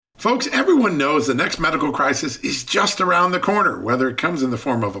Folks, everyone knows the next medical crisis is just around the corner, whether it comes in the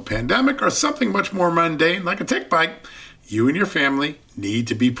form of a pandemic or something much more mundane like a tick bite. You and your family need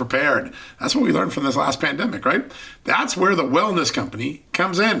to be prepared. That's what we learned from this last pandemic, right? That's where the Wellness Company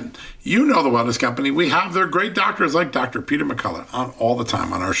comes in. You know the Wellness Company. We have their great doctors like Dr. Peter McCullough on all the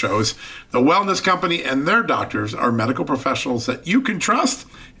time on our shows. The Wellness Company and their doctors are medical professionals that you can trust,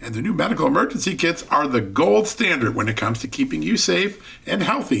 and the new medical emergency kits are the gold standard when it comes to keeping you safe and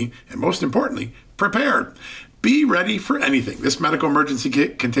healthy, and most importantly, prepared. Be ready for anything. This medical emergency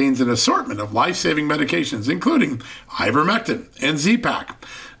kit contains an assortment of life-saving medications, including ivermectin and Z-Pak.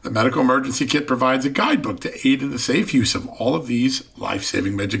 The medical emergency kit provides a guidebook to aid in the safe use of all of these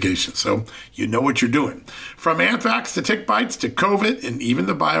life-saving medications, so you know what you're doing. From anthrax to tick bites to COVID and even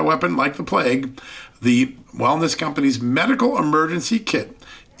the bioweapon like the plague, the Wellness Company's medical emergency kit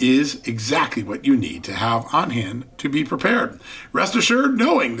is exactly what you need to have on hand to be prepared. Rest assured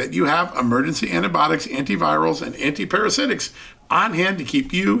knowing that you have emergency antibiotics, antivirals, and antiparasitics on hand to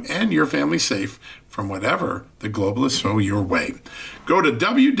keep you and your family safe from whatever the globalists throw your way. Go to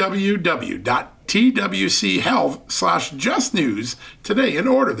www.twchealth/justnews today and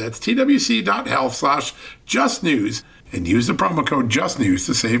order. That's twc.health/justnews and use the promo code JUSTNEWS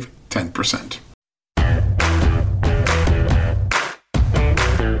to save 10%.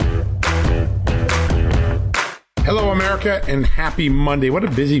 Hello, America, and happy Monday. What a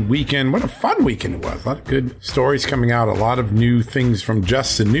busy weekend. What a fun weekend it was. A lot of good stories coming out. A lot of new things from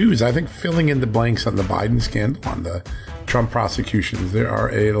Just the News. I think filling in the blanks on the Biden scandal, on the Trump prosecutions. There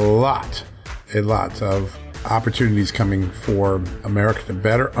are a lot of opportunities coming for America to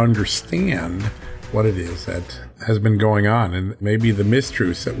better understand what it is that has been going on, and maybe the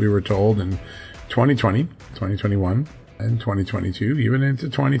mistruths that we were told in 2020, 2021, and 2022, even into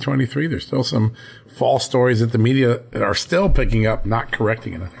 2023. There's still some false stories that the media are still picking up, not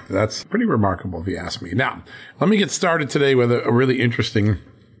correcting it. I think that's pretty remarkable if you ask me. Now, let me get started today with a really interesting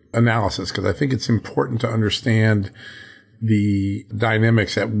analysis, because I think it's important to understand the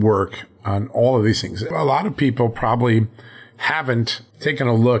dynamics at work on all of these things. A lot of people probably haven't taken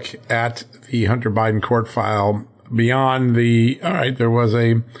a look at the Hunter Biden court file beyond there was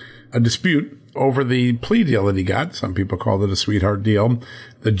a dispute over the plea deal that he got. Some people called it a sweetheart deal.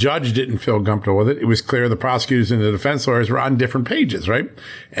 The judge didn't feel comfortable with it. It was clear the prosecutors and the defense lawyers were on different pages, right?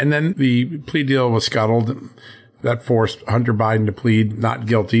 And then the plea deal was scuttled. That forced Hunter Biden to plead not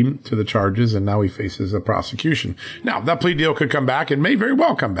guilty to the charges, and now he faces a prosecution. Now, that plea deal could come back and may very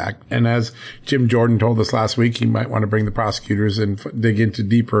well come back. And as Jim Jordan told us last week, he might want to bring the prosecutors and dig into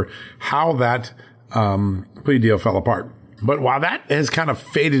deeper how that plea deal fell apart. But while that has kind of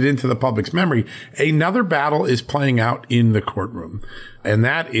faded into the public's memory, another battle is playing out in the courtroom. And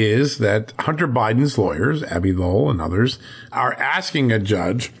that is that Hunter Biden's lawyers, Abby Lowell and others, are asking a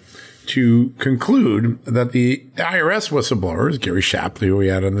judge to conclude that the IRS whistleblowers, Gary Shapley, who we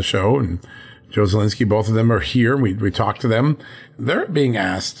had on the show, and Joe Zielinski, both of them are here. We talked to them. They're being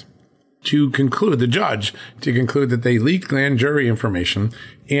asked to conclude, the judge, to conclude that they leaked grand jury information,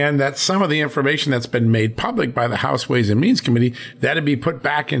 and that some of the information that's been made public by the House Ways and Means Committee, that'd be put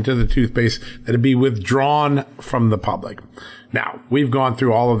back into the toothpaste, that'd be withdrawn from the public. Now, we've gone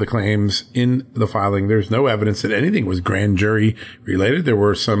through all of the claims in the filing. There's no evidence that anything was grand jury related. There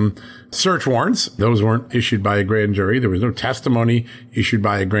were some search warrants. Those weren't issued by a grand jury. There was no testimony issued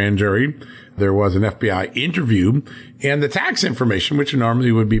by a grand jury. There was an FBI interview, and the tax information, which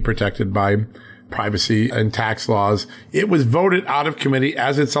normally would be protected by privacy and tax laws, it was voted out of committee,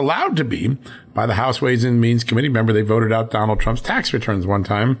 as it's allowed to be, by the House Ways and Means Committee. Remember, they voted out Donald Trump's tax returns one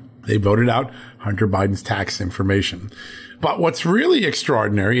time. They voted out Hunter Biden's tax information. But what's really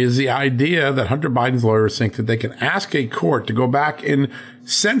extraordinary is the idea that Hunter Biden's lawyers think that they can ask a court to go back and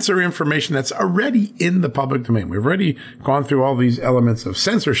censor information that's already in the public domain. We've already gone through all these elements of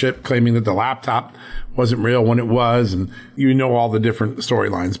censorship, claiming that the laptop wasn't real when it was, and you know all the different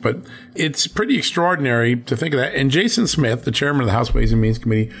storylines. But it's pretty extraordinary to think of that. And Jason Smith, the chairman of the House Ways and Means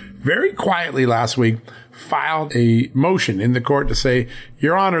Committee, very quietly last week filed a motion in the court to say,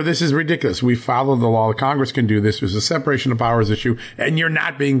 Your Honor, this is ridiculous. We followed the law. Congress can do this. There's a separation of powers issue, and you're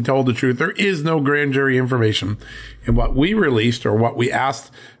not being told the truth. There is no grand jury information. And what we released, or what we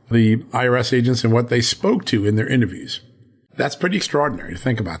asked the IRS agents and what they spoke to in their interviews, that's pretty extraordinary to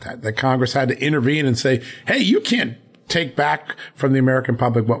think about that Congress had to intervene and say, hey, you can't take back from the American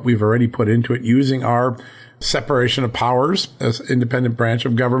public what we've already put into it using our separation of powers as independent branch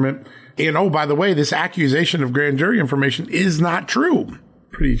of government. And, oh, by the way, this accusation of grand jury information is not true.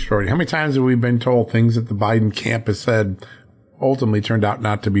 Pretty extraordinary. How many times have we been told things that the Biden camp has said ultimately turned out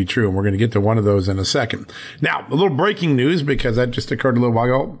not to be true? And we're going to get to one of those in a second. Now, a little breaking news, because that just occurred a little while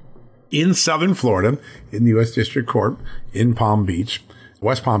ago. in Southern Florida, in the U.S. District Court in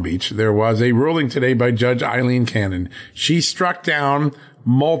West Palm Beach, there was a ruling today by Judge Eileen Cannon. She struck down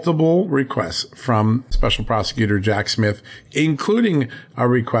multiple requests from Special Prosecutor Jack Smith, including a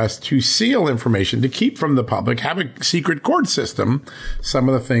request to seal information, to keep from the public, have a secret court system, some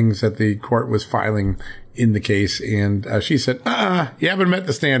of the things that the court was filing in the case. And she said, you haven't met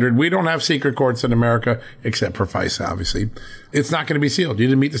the standard. We don't have secret courts in America, except for FISA, obviously. It's not going to be sealed. You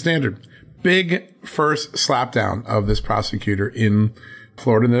didn't meet the standard. Big first slapdown of this prosecutor in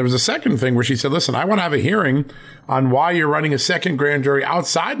Florida. And there was a second thing where she said, listen, I want to have a hearing on why you're running a second grand jury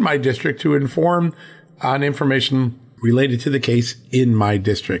outside my district to inform on information related to the case in my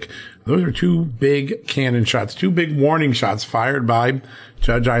district. Those are two big cannon shots, two big warning shots fired by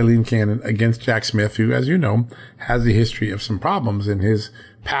Judge Eileen Cannon against Jack Smith, who, as you know, has a history of some problems in his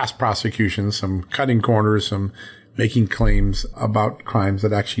past prosecutions, some cutting corners, some making claims about crimes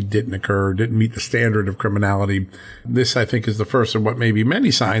that actually didn't occur, didn't meet the standard of criminality. This, I think, is the first of what may be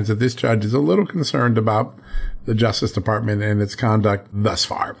many signs that this judge is a little concerned about the Justice Department and its conduct thus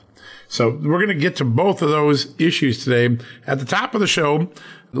far. So we're going to get to both of those issues today. At the top of the show,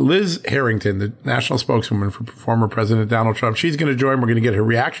 Liz Harrington, the national spokeswoman for former President Donald Trump, she's going to join. We're going to get her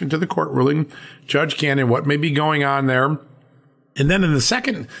reaction to the court ruling, Judge Cannon, what may be going on there. And then in the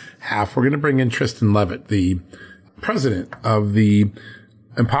second half, we're going to bring in Tristan Levitt, the president of the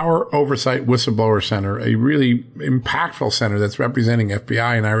Empower Oversight Whistleblower Center, a really impactful center that's representing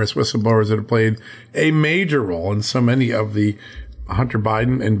FBI and IRS whistleblowers that have played a major role in so many of the Hunter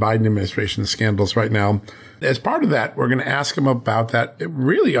Biden and Biden administration scandals right now. As part of that, we're going to ask him about that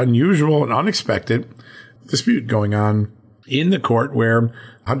really unusual and unexpected dispute going on in the court where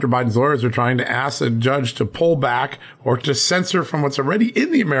Hunter Biden's lawyers are trying to ask the judge to pull back or to censor from what's already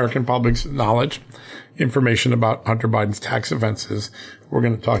in the American public's knowledge information about Hunter Biden's tax offenses. We're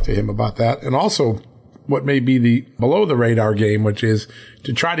going to talk to him about that. And also what may be the below the radar game, which is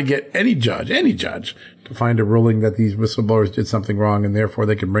to try to get any judge to find a ruling that these whistleblowers did something wrong and therefore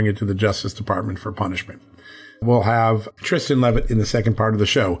they can bring it to the Justice Department for punishment. We'll have Tristan Levitt in the second part of the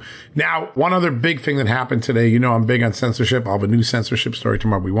show. Now, one other big thing that happened today, you know, I'm big on censorship. I'll have a new censorship story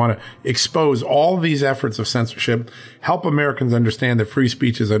tomorrow. We want to expose all these efforts of censorship, help Americans understand that free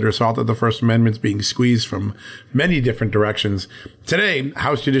speech is under assault, that the First Amendment's being squeezed from many different directions. Today,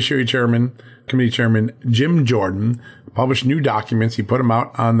 House Judiciary Committee Chairman Jim Jordan published new documents. He put them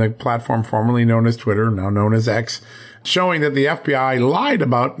out on the platform formerly known as Twitter, now known as X, showing that the FBI lied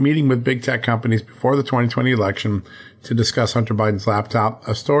about meeting with big tech companies before the 2020 election to discuss Hunter Biden's laptop,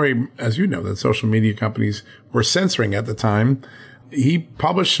 a story, as you know, that social media companies were censoring at the time. He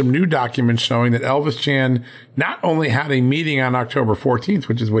published some new documents showing that Elvis Chan not only had a meeting on October 14th,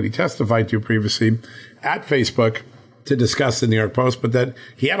 which is what he testified to previously at Facebook to discuss the New York Post, but that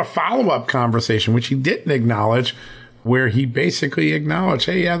he had a follow-up conversation, which he didn't acknowledge, where he basically acknowledged,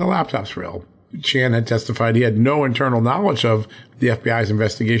 hey, yeah, the laptop's real. Chan had testified he had no internal knowledge of the FBI's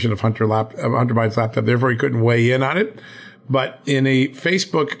investigation of Hunter Biden's laptop, therefore he couldn't weigh in on it. But in a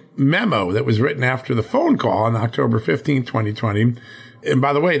Facebook memo that was written after the phone call on October 15, 2020, and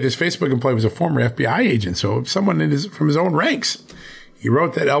by the way, this Facebook employee was a former FBI agent, so someone from his own ranks. He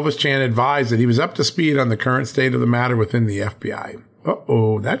wrote that Elvis Chan advised that he was up to speed on the current state of the matter within the FBI.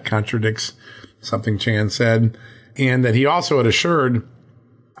 That contradicts something Chan said, and that he also had assured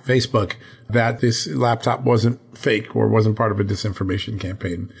Facebook that this laptop wasn't fake or wasn't part of a disinformation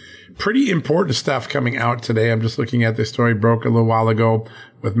campaign. Pretty important stuff coming out today. I'm just looking at this story, broke a little while ago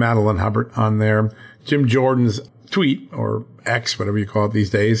with Madeline Hubbard on there. Jim Jordan's tweet, or X, whatever you call it these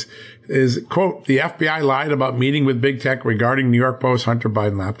days, is, quote, the FBI lied about meeting with big tech regarding New York Post Hunter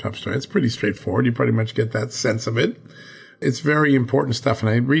Biden laptop story. It's pretty straightforward. You pretty much get that sense of it. It's very important stuff. And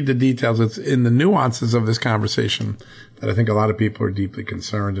I read the details. It's in the nuances of this conversation that I think a lot of people are deeply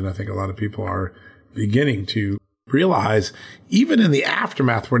concerned. And I think a lot of people are beginning to realize, even in the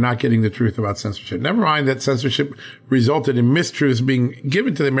aftermath, we're not getting the truth about censorship. Never mind that censorship resulted in mistruths being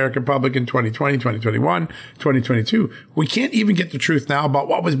given to the American public in 2020, 2021, 2022. We can't even get the truth now about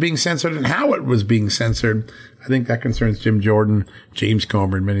what was being censored and how it was being censored. I think that concerns Jim Jordan, James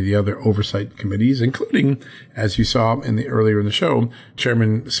Comer, and many of the other oversight committees, including, as you saw earlier in the show,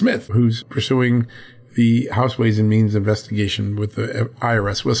 Chairman Smith, who's pursuing the House Ways and Means investigation with the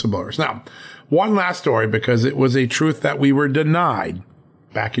IRS whistleblowers. Now, one last story, because it was a truth that we were denied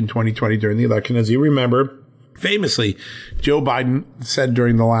back in 2020 during the election. As you remember, famously, Joe Biden said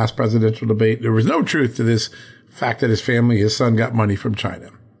during the last presidential debate, there was no truth to this fact that his son got money from China.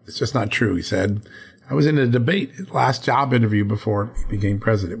 It's just not true, he said. I was in a debate, last job interview before he became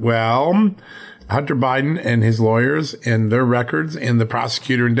president. Well, Hunter Biden and his lawyers and their records and the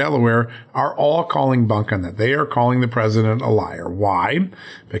prosecutor in Delaware are all calling bunk on that. They are calling the president a liar. Why?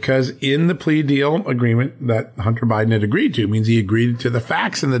 Because in the plea deal agreement that Hunter Biden had agreed to, means he agreed to the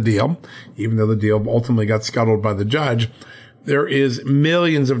facts in the deal, even though the deal ultimately got scuttled by the judge, there is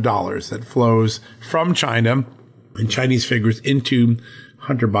millions of dollars that flows from China and Chinese figures into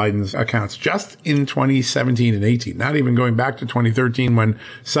Hunter Biden's accounts just in 2017 and 18, not even going back to 2013 when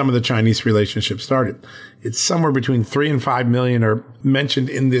some of the Chinese relationship started. It's somewhere between 3 and 5 million are mentioned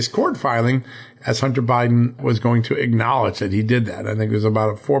in this court filing as Hunter Biden was going to acknowledge that he did that. I think there's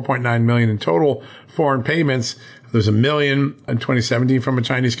about 4.9 million in total foreign payments. There's $1 million in 2017 from a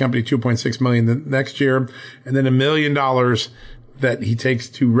Chinese company, 2.6 million the next year, and then $1 million that he takes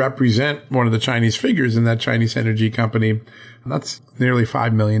to represent one of the Chinese figures in that Chinese energy company. That's nearly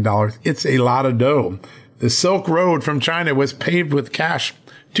 $5 million. It's a lot of dough. The Silk Road from China was paved with cash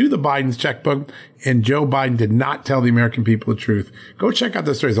to the Biden's checkbook, and Joe Biden did not tell the American people the truth. Go check out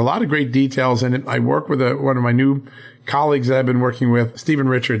the stories. A lot of great details in it. I work with one of my new colleagues that I've been working with, Stephen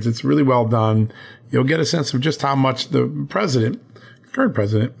Richards. It's really well done. You'll get a sense of just how much the current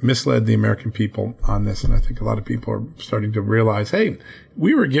president, misled the American people on this. And I think a lot of people are starting to realize, hey,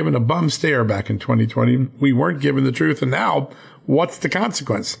 we were given a bum stare back in 2020. We weren't given the truth. And now what's the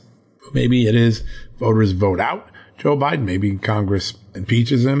consequence? Maybe it is voters vote out Joe Biden. Maybe Congress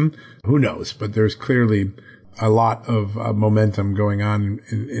impeaches him. Who knows? But there's clearly a lot of momentum going on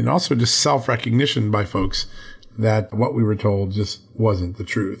and also just self-recognition by folks that what we were told just wasn't the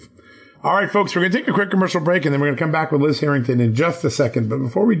truth. All right, folks, we're going to take a quick commercial break, and then we're going to come back with Liz Harrington in just a second. But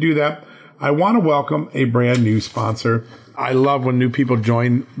before we do that, I want to welcome a brand new sponsor. I love when new people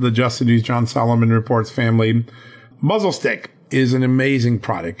join the Just the News John Solomon Reports family. Muzzle Stick is an amazing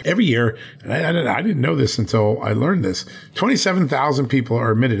product. Every year, and I didn't know this until I learned this, 27,000 people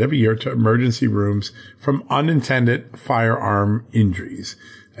are admitted every year to emergency rooms from unintended firearm injuries.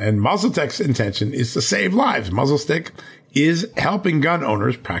 And Muzzletech's intention is to save lives. Muzzlestick is helping gun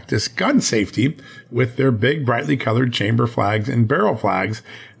owners practice gun safety with their big, brightly colored chamber flags and barrel flags.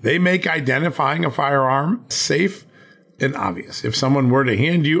 They make identifying a firearm safe and obvious. If someone were to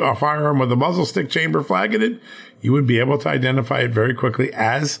hand you a firearm with a muzzle stick chamber flag in it, you would be able to identify it very quickly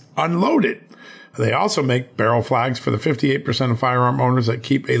as unloaded. They also make barrel flags for the 58% of firearm owners that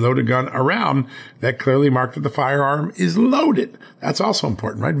keep a loaded gun around that clearly mark that the firearm is loaded. That's also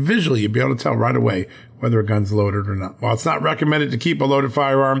important, right? Visually, you'd be able to tell right away whether a gun's loaded or not. While it's not recommended to keep a loaded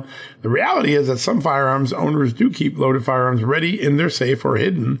firearm, the reality is that some firearms owners do keep loaded firearms ready in their safe or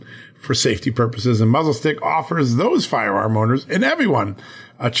hidden for safety purposes. And Muzzle Stick offers those firearm owners and everyone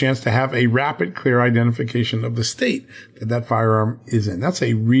a chance to have a rapid, clear identification of the state that firearm is in. That's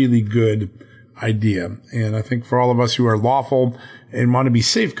a really good idea. And I think for all of us who are lawful and want to be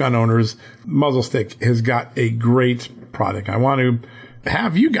safe gun owners, Muzzle Stick has got a great product. I want to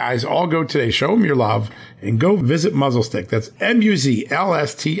have you guys all go today, show them your love, and go visit Muzzle Stick. That's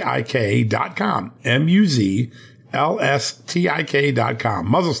MUZLSTIK.com. MUZLSTIK.com.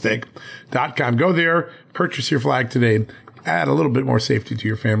 Muzzlestick.com. Go there, purchase your flag today, add a little bit more safety to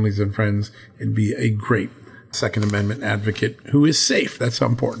your families and friends, and be a great Second Amendment advocate who is safe. That's so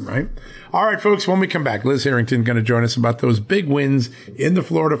important, right? All right, folks, when we come back, Liz Harrington going to join us about those big wins in the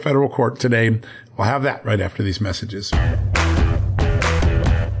Florida federal court today. We'll have that right after these messages.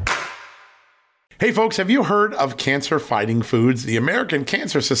 Hey, folks, have you heard of cancer-fighting foods? The American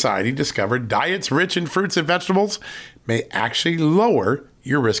Cancer Society discovered diets rich in fruits and vegetables may actually lower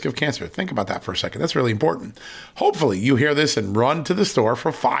your risk of cancer. Think about that for a second. That's really important. Hopefully, you hear this and run to the store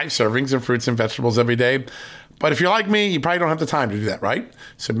for 5 servings of fruits and vegetables every day. But if you're like me, you probably don't have the time to do that, right?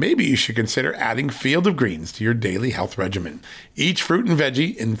 So maybe you should consider adding Field of Greens to your daily health regimen. Each fruit and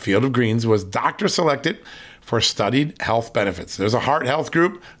veggie in Field of Greens was doctor-selected for studied health benefits. There's a heart health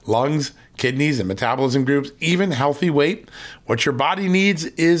group, lungs, kidneys, and metabolism groups, even healthy weight. What your body needs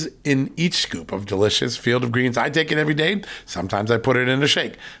is in each scoop of delicious Field of Greens. I take it every day. Sometimes I put it in a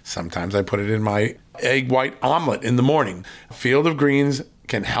shake. Sometimes I put it in my egg white omelet in the morning. Field of Greens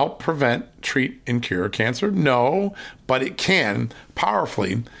can help prevent, treat, and cure cancer? No, but it can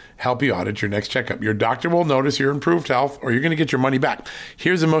powerfully help you out at your next checkup. Your doctor will notice your improved health, or you're going to get your money back.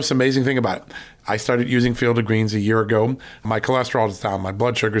 Here's the most amazing thing about it. I started using Field of Greens a year ago. My cholesterol is down, my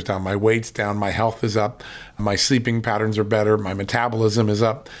blood sugar's down, my weight's down, my health is up, my sleeping patterns are better, my metabolism is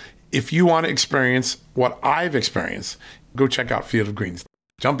up. If you want to experience what I've experienced, go check out Field of Greens.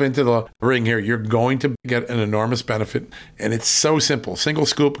 Jump into the ring here. You're going to get an enormous benefit. And it's so simple. Single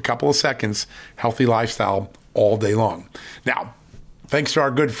scoop, a couple of seconds, healthy lifestyle all day long. Now, Thanks to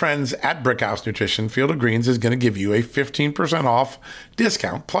our good friends at Brickhouse Nutrition, Field of Greens is going to give you a 15% off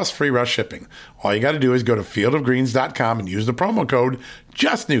discount plus free rush shipping. All you got to do is go to fieldofgreens.com and use the promo code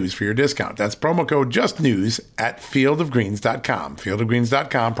JUSTNEWS for your discount. That's promo code JUSTNEWS at fieldofgreens.com.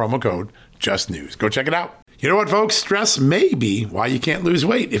 Fieldofgreens.com, promo code JUSTNEWS. Go check it out. You know what, folks? Stress may be why you can't lose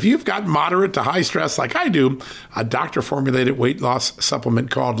weight. If you've got moderate to high stress like I do, a doctor-formulated weight loss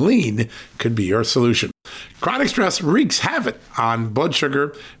supplement called Lean could be your solution. Chronic stress wreaks havoc on blood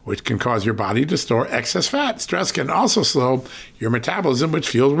sugar, which can cause your body to store excess fat. Stress can also slow your metabolism, which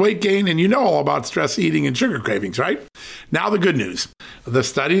fuels weight gain. And you know all about stress eating and sugar cravings, right? Now the good news. The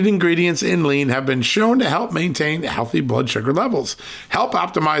studied ingredients in Lean have been shown to help maintain healthy blood sugar levels, help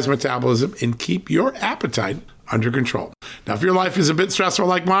optimize metabolism, and keep your appetite under control. Now, if your life is a bit stressful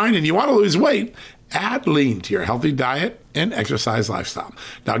like mine and you want to lose weight, add Lean to your healthy diet and exercise lifestyle.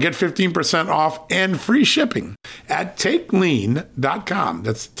 Now get 15% off and free shipping at takelean.com.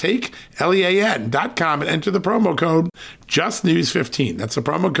 That's takelean.com and enter the promo code JustNews15. That's the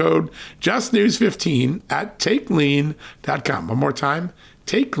promo code JustNews15 at takelean.com. One more time,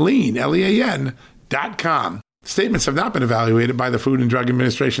 takelean.com. Statements have not been evaluated by the Food and Drug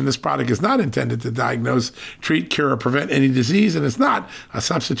Administration. This product is not intended to diagnose, treat, cure, or prevent any disease, and it's not a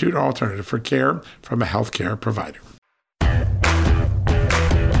substitute or alternative for care from a healthcare provider.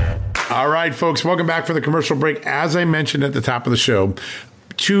 All right, folks, welcome back for the commercial break. As I mentioned at the top of the show,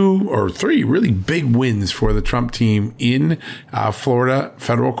 2 or 3 really big wins for the Trump team in Florida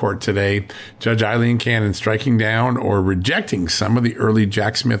federal court today. Judge Eileen Cannon striking down or rejecting some of the early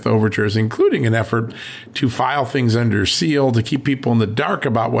Jack Smith overtures, including an effort to file things under seal to keep people in the dark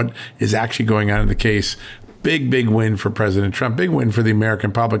about what is actually going on in the case. Big win for President Trump, big win for the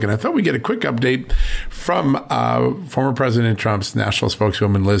American public. And I thought we'd get a quick update from former President Trump's national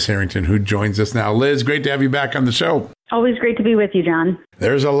spokeswoman, Liz Harrington, who joins us now. Liz, great to have you back on the show. Always great to be with you, John.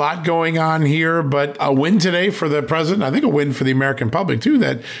 There's a lot going on here, but a win today for the president. I think a win for the American public, too,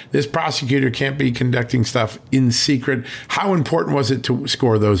 that this prosecutor can't be conducting stuff in secret. How important was it to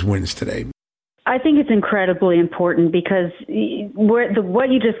score those wins today? I think it's incredibly important because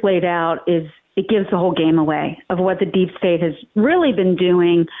what you just laid out is it gives the whole game away of what the deep state has really been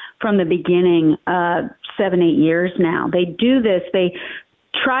doing from the beginning, 7-8 years now. They do this. They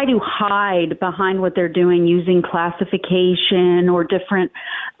try to hide behind what they're doing using classification or different,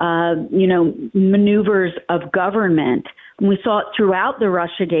 maneuvers of government. And we saw it throughout the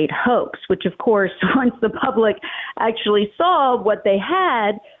Russiagate hoax, which, of course, once the public actually saw what they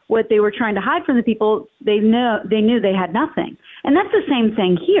had, what they were trying to hide from the people, they knew they had nothing. And that's the same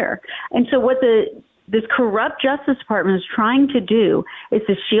thing here. And so what this corrupt Justice Department is trying to do is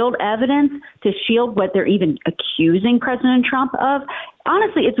to shield evidence, to shield what they're even accusing President Trump of.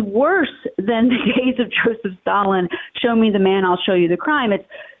 Honestly, it's worse than the days of Joseph Stalin. Show me the man, I'll show you the crime. It's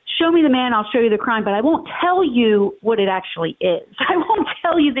show me the man, I'll show you the crime, but I won't tell you what it actually is. I won't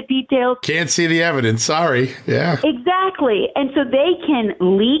tell you the details. Can't see the evidence. Sorry. Yeah. Exactly. And so they can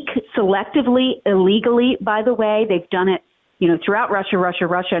leak selectively, illegally, by the way. They've done it throughout Russia,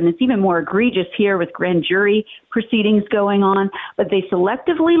 and it's even more egregious here with grand jury proceedings going on. But they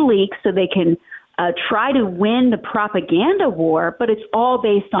selectively leak so they can try to win the propaganda war, but it's all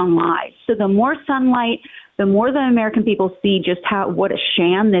based on lies. So the more sunlight, the more the American people see just what a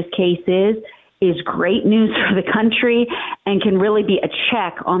sham this case is great news for the country and can really be a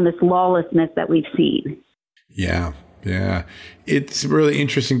check on this lawlessness that we've seen. Yeah. It's really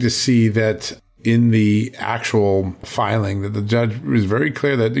interesting to see that in the actual filing that the judge was very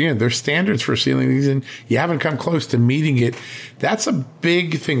clear that, there's standards for sealing these and you haven't come close to meeting it. That's a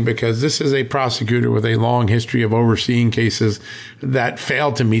big thing because this is a prosecutor with a long history of overseeing cases that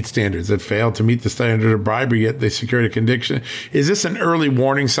failed to meet standards, that failed to meet the standard of bribery, yet they secured a conviction. Is this an early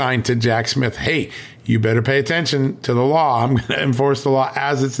warning sign to Jack Smith? Hey, you better pay attention to the law. I'm going to enforce the law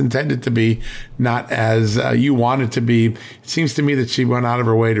as it's intended to be, not as you want it to be. It seems to me that she went out of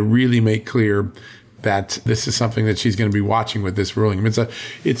her way to really make clear that this is something that she's going to be watching with this ruling. I mean,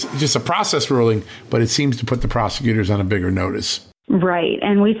 it's just a process ruling, but it seems to put the prosecutors on a bigger notice. Right.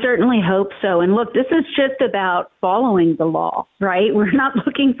 And we certainly hope so. And look, this is just about following the law, right? We're not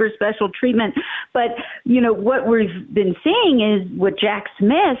looking for special treatment. But, what we've been seeing is what Jack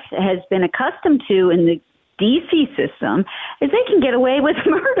Smith has been accustomed to in the D.C. system is they can get away with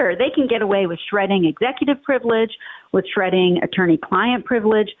murder. They can get away with shredding executive privilege, with shredding attorney-client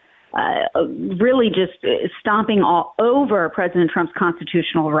privilege, really just stomping all over President Trump's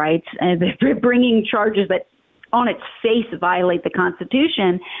constitutional rights and bringing charges that on its face violate the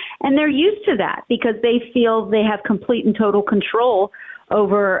Constitution. And they're used to that because they feel they have complete and total control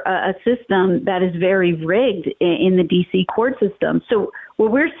over a system that is very rigged in the D.C. court system. So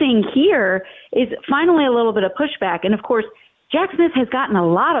what we're seeing here is finally a little bit of pushback. And of course, Jack Smith has gotten a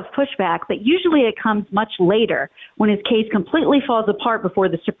lot of pushback, but usually it comes much later when his case completely falls apart before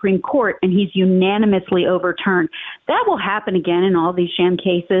the Supreme Court and he's unanimously overturned. That will happen again in all these sham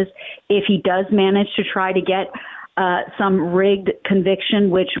cases if he does manage to try to get some rigged conviction,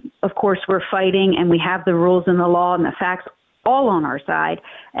 which of course we're fighting, and we have the rules and the law and the facts all on our side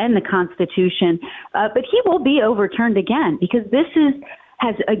and the Constitution. But he will be overturned again because this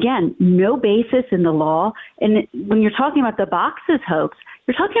has, again, no basis in the law. And when you're talking about the boxes hoax,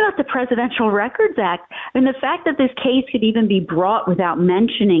 you're talking about the Presidential Records Act. And the fact that this case could even be brought without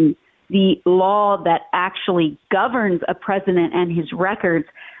mentioning the law that actually governs a president and his records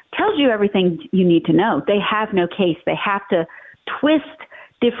tells you everything you need to know. They have no case. They have to twist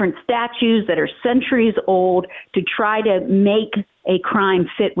different statutes that are centuries old to try to make a crime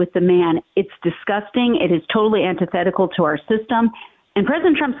fit with the man. It's disgusting. It is totally antithetical to our system. And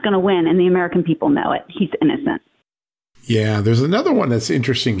President Trump's going to win, and the American people know it. He's innocent. Yeah, there's another one that's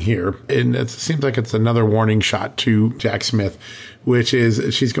interesting here, and it seems like it's another warning shot to Jack Smith, which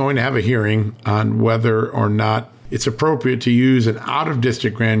is she's going to have a hearing on whether or not it's appropriate to use an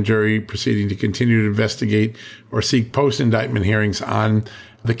out-of-district grand jury proceeding to continue to investigate or seek post-indictment hearings on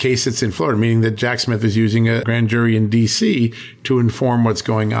the case that's in Florida, meaning that Jack Smith is using a grand jury in D.C. to inform what's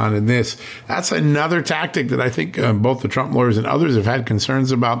going on in this. That's another tactic that I think both the Trump lawyers and others have had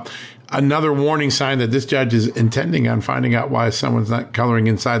concerns about. Another warning sign that this judge is intending on finding out why someone's not coloring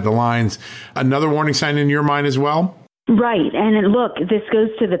inside the lines. Another warning sign in your mind as well? Right. And look, this goes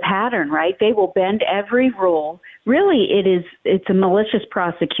to the pattern, right? They will bend every rule. Really, it's a malicious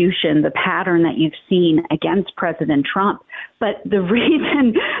prosecution, the pattern that you've seen against President Trump. But the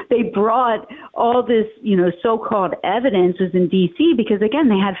reason they brought all this, so-called evidence was in D.C. because, again,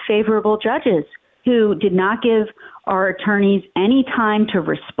 they had favorable judges who did not give our attorneys any time to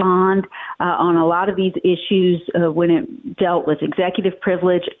respond on a lot of these issues when it dealt with executive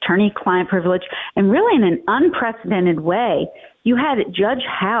privilege, attorney-client privilege, and really in an unprecedented way. You had Judge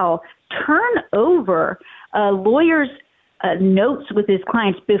Howe turn over lawyers' notes with his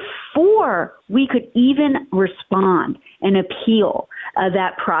clients before we could even respond and appeal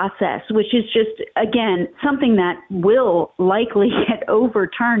that process, which is just, again, something that will likely get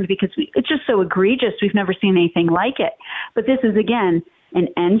overturned because it's just so egregious. We've never seen anything like it. But this is, again, an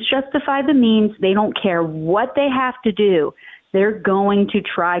ends justify the means. They don't care what they have to do. They're going to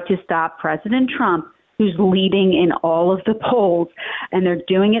try to stop President Trump, who's leading in all of the polls, and they're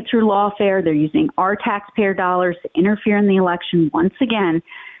doing it through lawfare. They're using our taxpayer dollars to interfere in the election once again.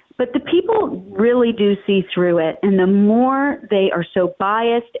 But the people really do see through it, and the more they are so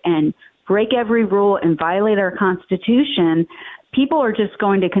biased and break every rule and violate our Constitution, people are just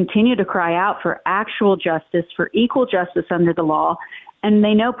going to continue to cry out for actual justice, for equal justice under the law, and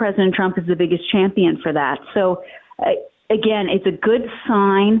they know President Trump is the biggest champion for that. So, again, it's a good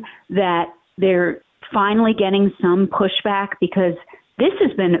sign that they're finally getting some pushback because this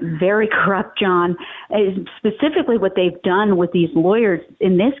has been very corrupt, John. Specifically what they've done with these lawyers.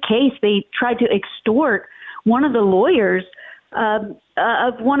 In this case, they tried to extort one of the lawyers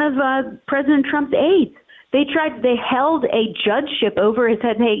of one of President Trump's aides. They held a judgeship over his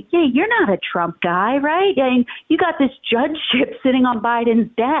head. Hey, you're not a Trump guy, right? I mean, you got this judgeship sitting on Biden's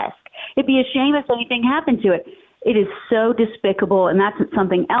desk. It'd be a shame if anything happened to it. It is so despicable, and that's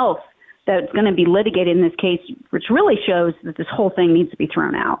something else that's going to be litigated in this case, which really shows that this whole thing needs to be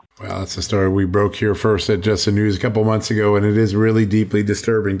thrown out. Well, that's the story we broke here first at Just the News a couple months ago, and it is really deeply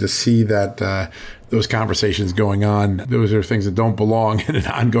disturbing to see that those conversations going on. Those are things that don't belong in an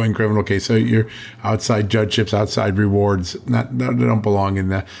ongoing criminal case. So you're outside judgeships, outside rewards, they don't belong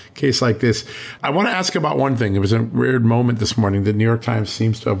in a case like this. I want to ask about one thing. There was a weird moment this morning. The New York Times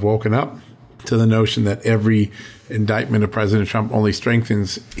seems to have woken up to the notion that every indictment of President Trump only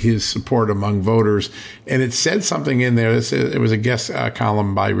strengthens his support among voters. And it said something in there. It was a guest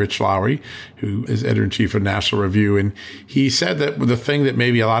column by Rich Lowry, who is editor-in-chief of National Review. And he said that the thing that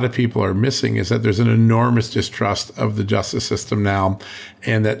maybe a lot of people are missing is that there's an enormous distrust of the justice system now,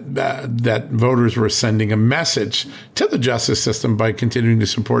 and that voters were sending a message to the justice system by continuing to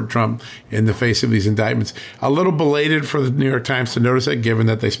support Trump in the face of these indictments. A little belated for the New York Times to notice that, given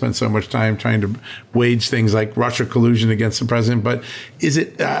that they spent so much time trying to wage things like Russia collusion against the president. But is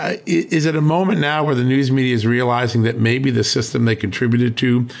it a moment now where the news media is realizing that maybe the system they contributed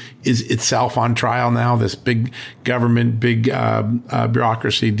to is itself on trial now? This big government, big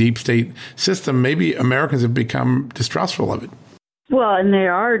bureaucracy, deep state system. Maybe Americans have become distrustful of it. Well, and they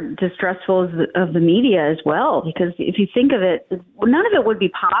are distrustful of the media as well, because if you think of it, none of it would be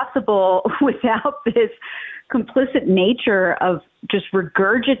possible without this complicit nature of just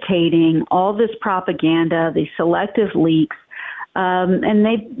regurgitating all this propaganda, these selective leaks, and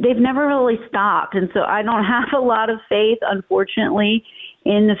they've never really stopped. And so I don't have a lot of faith, unfortunately,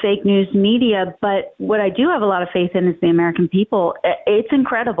 in the fake news media. But what I do have a lot of faith in is the American people. It's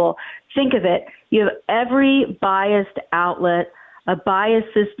incredible. Think of it. You have every biased outlet, a biased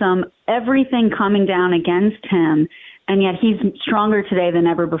system, everything coming down against him. And yet he's stronger today than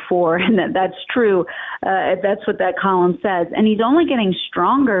ever before. And that's true. That's what that column says. And he's only getting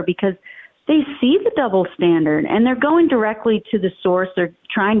stronger because they see the double standard and they're going directly to the source. They're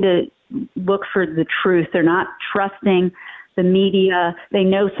trying to look for the truth. They're not trusting the media. They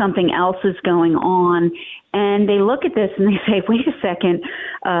know something else is going on. And they look at this and they say, wait a second,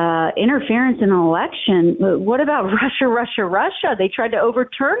 interference in an election. What about Russia? They tried to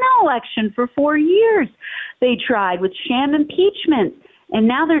overturn an election for 4 years. They tried with sham impeachment. And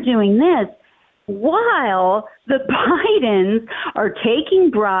now they're doing this while the Bidens are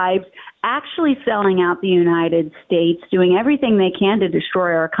taking bribes, actually selling out the United States, doing everything they can to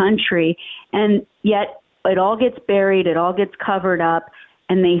destroy our country. And yet it all gets buried. It all gets covered up.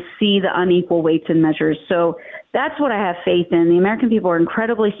 And they see the unequal weights and measures. So that's what I have faith in. The American people are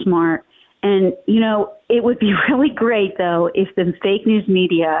incredibly smart. And, it would be really great, though, if the fake news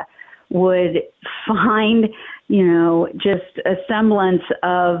media would find, just a semblance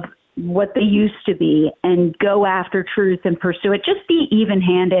of what they used to be and go after truth and pursue it. Just be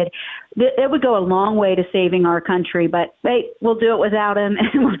even-handed. It would go a long way to saving our country. But, hey, we'll do it without him,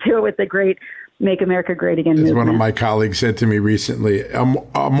 and we'll do it with the great Make America Great Again movement. As one of my colleagues said to me recently,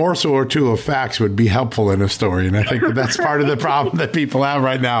 a morsel or two of facts would be helpful in a story. And I think that's part of the problem that people have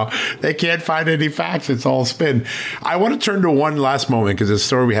right now. They can't find any facts. It's all spin. I want to turn to one last moment because it's a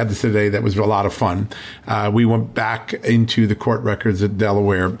story we had today that was a lot of fun. We went back into the court records at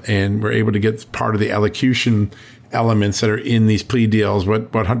Delaware and were able to get part of the elocution elements that are in these plea deals,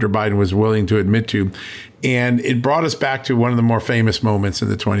 what Hunter Biden was willing to admit to. And it brought us back to one of the more famous moments in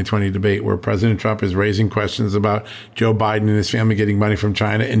the 2020 debate where President Trump is raising questions about Joe Biden and his family getting money from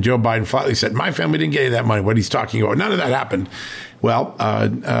China. And Joe Biden flatly said, my family didn't get any of that money. What he's talking about. None of that happened. Well,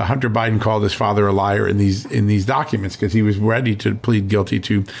 Hunter Biden called his father a liar in these documents because he was ready to plead guilty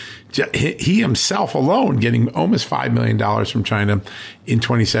to he himself alone getting almost $5 million from China in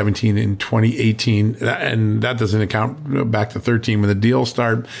 2017 and 2018. And that doesn't account back to 13 when the deal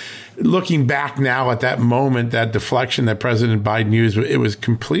started. Looking back now at that moment, that deflection that President Biden used, it was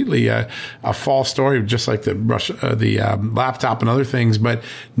completely a false story, just like the laptop and other things. But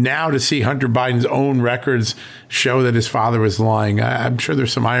now to see Hunter Biden's own records show that his father was lying, I'm sure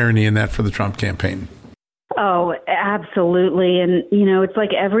there's some irony in that for the Trump campaign. Oh, absolutely. And, it's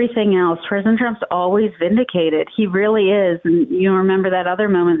like everything else. President Trump's always vindicated. He really is. And you remember that other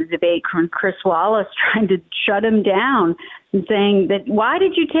moment in the debate when Chris Wallace trying to shut him down and saying that, why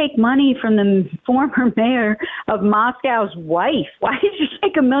did you take money from the former mayor of Moscow's wife? Why did you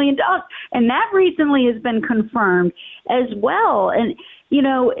take $1 million? And that recently has been confirmed as well. And,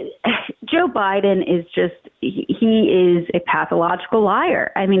 Joe Biden is he is a pathological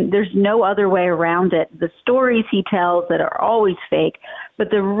liar. I mean, there's no other way around it. The stories he tells that are always fake, but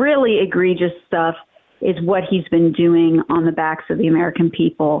the really egregious stuff is what he's been doing on the backs of the American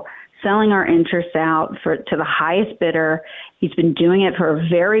people, selling our interests out to the highest bidder. He's been doing it for a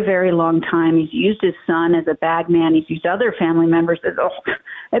very, very long time. He's used his son as a bag man. He's used other family members.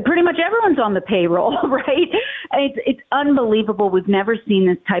 Pretty much everyone's on the payroll, right? It's unbelievable. We've never seen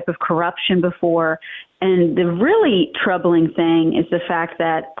this type of corruption before. And the really troubling thing is the fact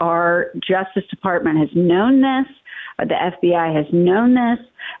that our Justice Department has known this, the FBI has known this,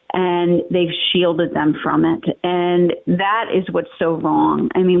 and they've shielded them from it. And that is what's so wrong.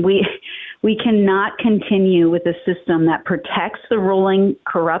 I mean, we cannot continue with a system that protects the ruling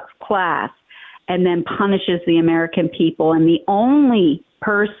corrupt class and then punishes the American people. And the only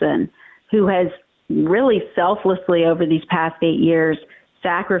person who has really selflessly over these past 8 years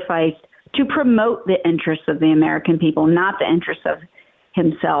sacrificed to promote the interests of the American people, not the interests of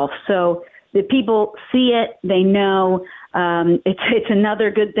himself. So the people see it, they know. It's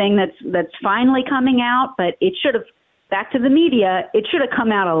another good thing that's finally coming out, but it should have back to the media, it should have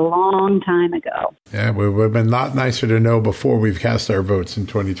come out a long time ago. Yeah, it would have been a lot nicer to know before we've cast our votes in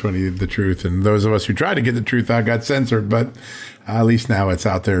 2020 the truth. And those of us who tried to get the truth out got censored, but at least now it's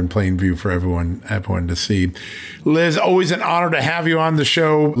out there in plain view for everyone to see. Liz, always an honor to have you on the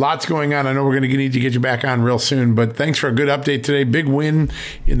show. Lots going on. I know we're going to need to get you back on real soon, but thanks for a good update today. Big win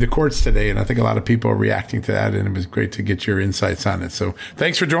in the courts today, and I think a lot of people are reacting to that, and it was great to get your insights on it. So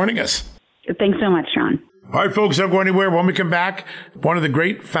thanks for joining us. Thanks so much, John. All right, folks, don't go anywhere. When we come back, one of the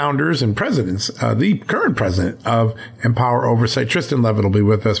great founders and presidents, the current president of Empower Oversight, Tristan Levitt, will be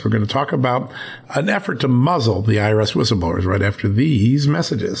with us. We're going to talk about an effort to muzzle the IRS whistleblowers right after these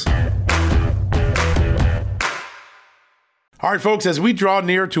messages. All right, folks, as we draw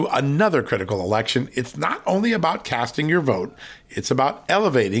near to another critical election, it's not only about casting your vote, it's about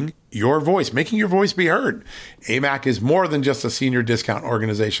elevating your voice, making your voice be heard. AMAC is more than just a senior discount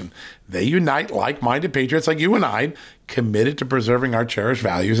organization. They unite like-minded patriots like you and I, committed to preserving our cherished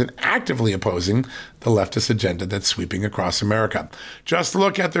values and actively opposing the leftist agenda that's sweeping across America. Just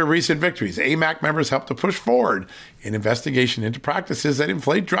look at their recent victories. AMAC members helped to push forward an investigation into practices that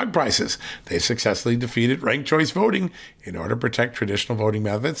inflate drug prices. They've successfully defeated ranked choice voting in order to protect traditional voting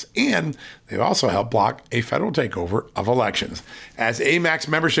methods, and they've also helped block a federal takeover of elections. As AMAC's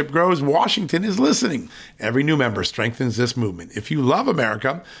membership grows, Washington is listening. Every new member strengthens this movement. If you love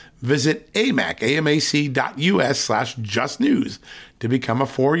America, visit amac.us/justnews to become a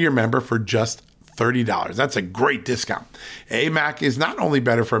 4-year member for just $30. That's a great discount. AMAC is not only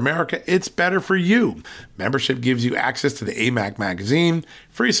better for America, it's better for you. Membership gives you access to the AMAC magazine,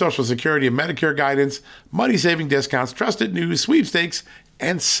 free Social Security and Medicare guidance, money-saving discounts, trusted news, sweepstakes,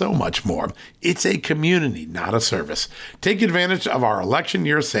 and so much more. It's a community, not a service. Take advantage of our election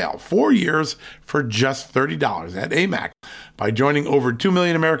year sale, 4 years for just $30 at AMAC. By joining over 2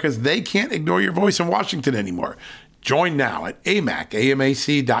 million Americans, they can't ignore your voice in Washington anymore. Join now at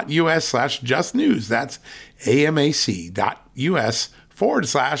amac.us/justnews. That's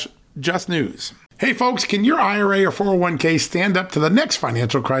amac.us/justnews. Hey folks, can your IRA or 401k stand up to the next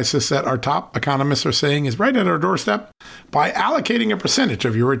financial crisis that our top economists are saying is right at our doorstep? By allocating a percentage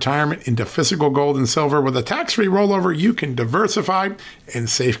of your retirement into physical gold and silver with a tax-free rollover, you can diversify and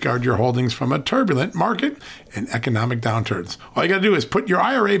safeguard your holdings from a turbulent market and economic downturns. All you got to do is put your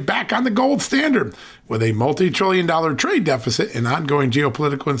IRA back on the gold standard. With a multi-trillion-dollar trade deficit and ongoing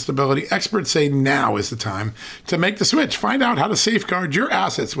geopolitical instability, experts say now is the time to make the switch. Find out how to safeguard your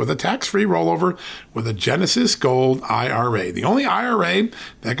assets with a tax-free rollover with a Genesis Gold IRA, the only IRA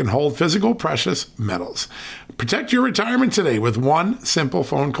that can hold physical precious metals. Protect your retirement today with one simple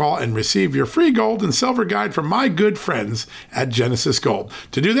phone call and receive your free gold and silver guide from my good friends at Genesis Gold.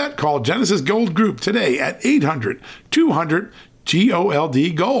 To do that, call Genesis Gold Group today at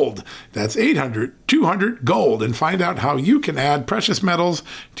 800-200-GOLD Gold. That's 800-200-GOLD, and find out how you can add precious metals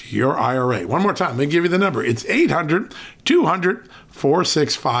to your IRA. One more time, let me give you the number. It's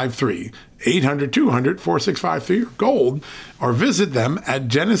 800-200-4653. 800-200-4653 gold, or visit them at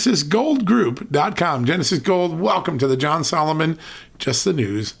genesisgoldgroup.com. Genesis Gold, welcome to the John Solomon Just the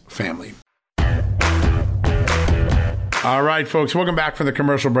News family. All right, folks, welcome back from the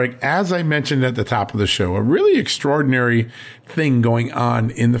commercial break. As I mentioned at the top of the show, a really extraordinary thing going on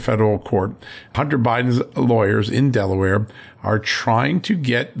in the federal court. Hunter Biden's lawyers in Delaware are trying to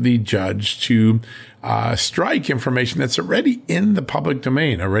get the judge to strike information that's already in the public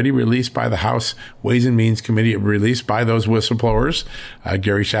domain, already released by the House Ways and Means Committee, released by those whistleblowers,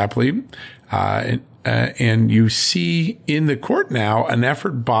 Gary Shapley, and you see in the court now an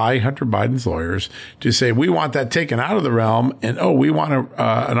effort by Hunter Biden's lawyers to say, we want that taken out of the realm, and we want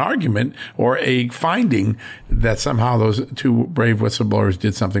an argument or a finding that somehow those two brave whistleblowers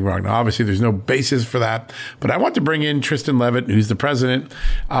did something wrong. Now, obviously, there's no basis for that, but I want to bring in Tristan Levitt, who's the president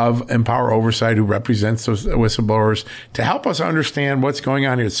of Empower Oversight, who represents those whistleblowers, to help us understand what's going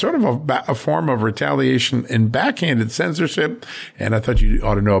on here. It's sort of a form of retaliation and backhanded censorship, and I thought you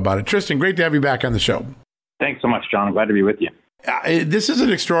ought to know about it. Tristan, great to have you back on the show. Thanks so much, John. I'm glad to be with you. This is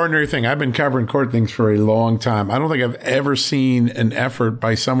an extraordinary thing. I've been covering court things for a long time. I don't think I've ever seen an effort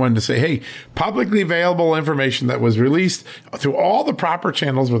by someone to say, hey, publicly available information that was released through all the proper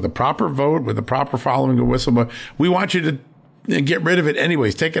channels with the proper vote, with the proper following of whistleblower. We want you to get rid of it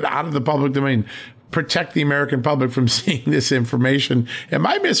anyways. Take it out of the public domain. Protect the American public from seeing this information. Am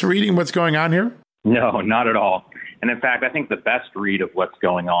I misreading what's going on here? No, not at all. And in fact, I think the best read of what's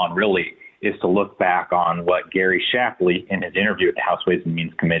going on really is to look back on what Gary Shapley, in his interview at the House Ways and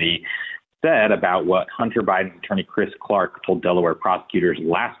Means Committee, said about what Hunter Biden's attorney Chris Clark told Delaware prosecutors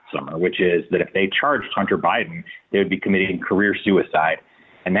last summer, which is that if they charged Hunter Biden, they would be committing career suicide.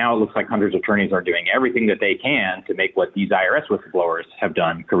 And now it looks like Hunter's attorneys are doing everything that they can to make what these IRS whistleblowers have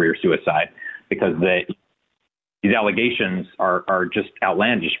done career suicide, because these allegations are just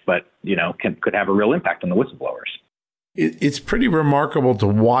outlandish, but, could have a real impact on the whistleblowers. It's pretty remarkable to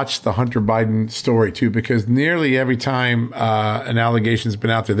watch the Hunter Biden story, too, because nearly every time an allegation's been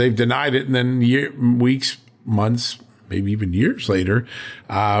out there, they've denied it. And then weeks, months, maybe even years later,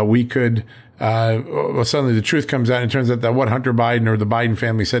 suddenly the truth comes out and it turns out that what Hunter Biden or the Biden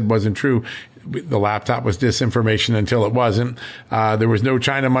family said wasn't true. The laptop was disinformation until it wasn't. There was no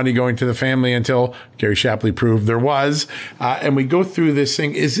China money going to the family until Gary Shapley proved there was. And we go through this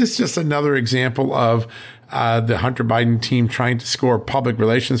thing. Is this just another example of the Hunter Biden team trying to score public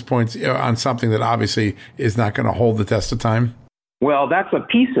relations points on something that obviously is not going to hold the test of time? Well, that's a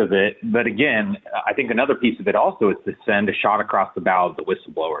piece of it. But again, I think another piece of it also is to send a shot across the bow of the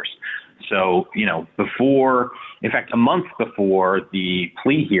whistleblowers. So, a month before the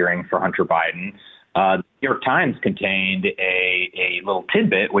plea hearing for Hunter Biden, the New York Times contained a little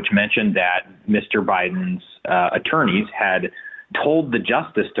tidbit which mentioned that Mr. Biden's attorneys had told the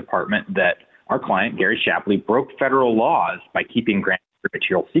Justice Department that our client, Gary Shapley, broke federal laws by keeping grand jury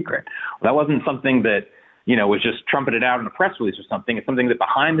material secret. Well, that wasn't something that, was just trumpeted out in a press release or something. It's something that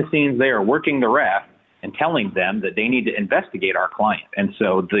behind the scenes they are working the ref and telling them that they need to investigate our client. And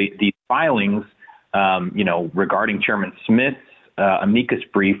so the filings, regarding Chairman Smith's amicus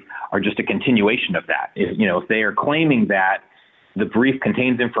brief are just a continuation of that. If they are claiming that the brief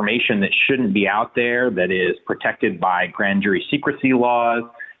contains information that shouldn't be out there, that is protected by grand jury secrecy laws,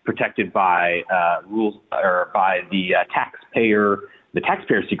 protected by rules or by the taxpayer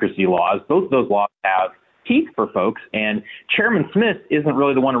secrecy laws, both of those laws have teeth for folks. And Chairman Smith isn't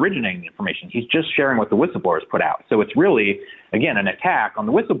really the one originating the information. He's just sharing what the whistleblowers put out. So it's really, again, an attack on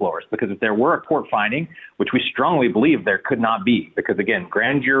the whistleblowers, because if there were a court finding, which we strongly believe there could not be, because again,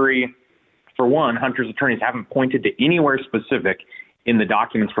 grand jury, for one, Hunter's attorneys haven't pointed to anywhere specific in the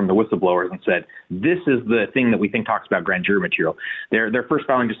documents from the whistleblowers and said, this is the thing that we think talks about grand jury material. Their first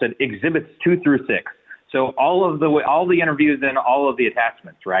filing just said exhibits 2 through 6. So all the interviews and all of the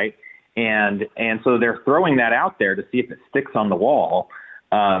attachments, right? And so they're throwing that out there to see if it sticks on the wall,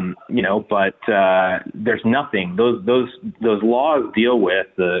 but there's nothing. Those laws deal with,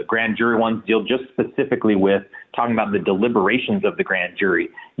 the grand jury ones deal just specifically with talking about the deliberations of the grand jury.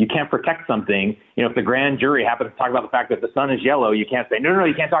 You can't protect something. If the grand jury happens to talk about the fact that the sun is yellow, you can't say, no,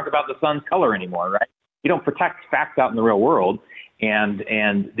 you can't talk about the sun's color anymore, right? You don't protect facts out in the real world. And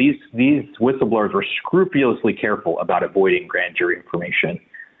these whistleblowers were scrupulously careful about avoiding grand jury information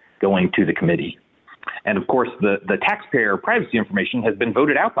going to the committee. And of course, the taxpayer privacy information has been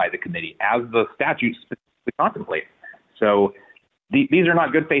voted out by the committee as the statute specifically contemplates. So these are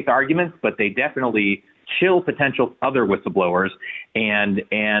not good faith arguments, but they definitely chill potential other whistleblowers. And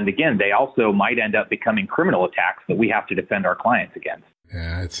again, they also might end up becoming criminal attacks that we have to defend our clients against.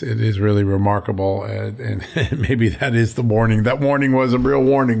 Yeah, it is really remarkable, and maybe that is the warning. That warning was a real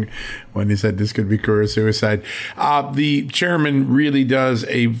warning when he said this could be career suicide. The chairman really does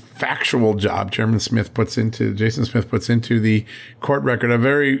a factual job. Jason Smith puts into the court record a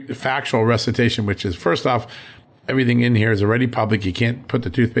very factual recitation, which is, first off, everything in here is already public. You can't put the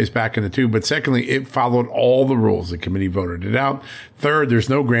toothpaste back in the tube. But secondly, it followed all the rules. The committee voted it out. Third, there's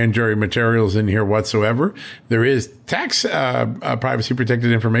no grand jury materials in here whatsoever. There is tax privacy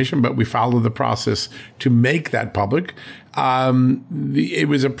protected information, but we follow the process to make that public. It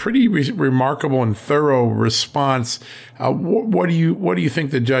was a pretty remarkable and thorough response. What do you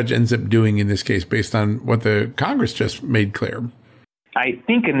think the judge ends up doing in this case based on what the Congress just made clear? I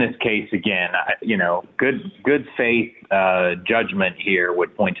think in this case, again, good faith judgment here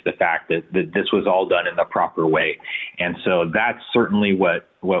would point to the fact that this was all done in the proper way. And so that's certainly what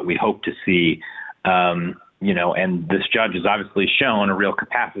we hope to see, and this judge has obviously shown a real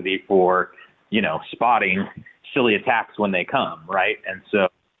capacity for, spotting silly attacks when they come, right? And so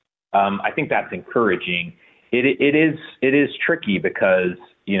I think that's encouraging. It is tricky because,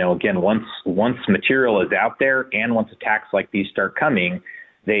 again, once material is out there and once attacks like these start coming,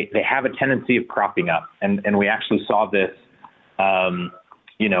 they have a tendency of cropping up. And we actually saw this,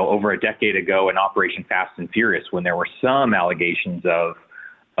 over a decade ago in Operation Fast and Furious, when there were some allegations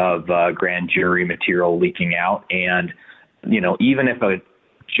of grand jury material leaking out. And, even if a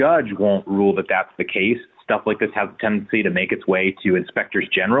judge won't rule that that's the case, stuff like this has a tendency to make its way to inspectors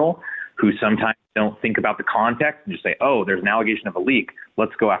general, who sometimes don't think about the context and just say, oh, there's an allegation of a leak,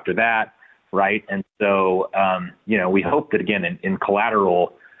 let's go after that, right? And so, we hope that, again, in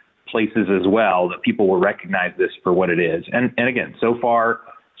collateral places as well, that people will recognize this for what it is. And again, so far,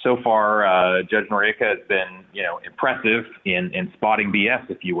 so far, Judge Noriega has been, impressive in spotting BS,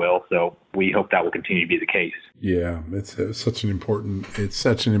 if you will. So we hope that will continue to be the case. Yeah, it's such an important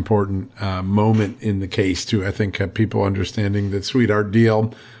moment in the case too. I think people understanding that sweetheart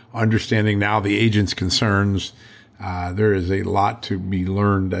deal, understanding now the agent's concerns. There is a lot to be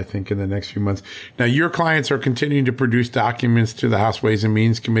learned, I think, in the next few months. Now, your clients are continuing to produce documents to the House Ways and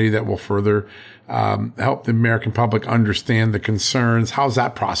Means Committee that will further help the American public understand the concerns. How's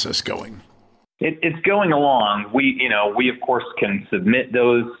that process going? It's going along. We of course can submit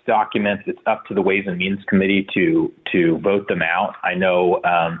those documents. It's up to the Ways and Means Committee to vote them out. I know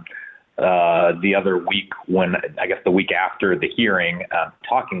the other week, the week after the hearing,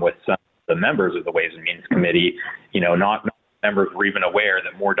 talking with some the members of the Ways and Means Committee, not members were even aware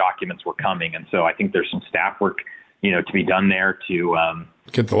that more documents were coming. And so I think there's some staff work, to be done there to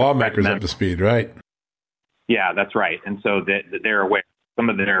get the lawmakers up to speed, right? Yeah, that's right. And so that they're aware. Some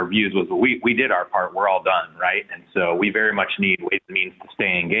of their views was, we did our part, we're all done, right? And so we very much need Ways and Means to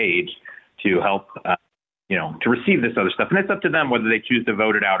stay engaged to help, to receive this other stuff. And it's up to them whether they choose to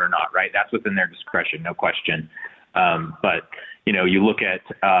vote it out or not, right? That's within their discretion, no question. But you look at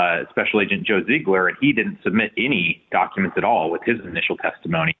Special Agent Joe Ziegler, and he didn't submit any documents at all with his initial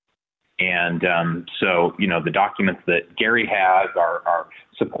testimony. And so, the documents that Gary has are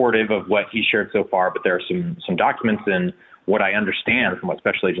supportive of what he shared so far, but there are some documents in what I understand from what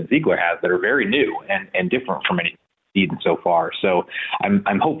Special Agent Ziegler has that are very new and different from anything we've seen so far. So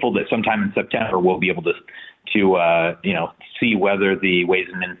I'm hopeful that sometime in September we'll be able to see whether the Ways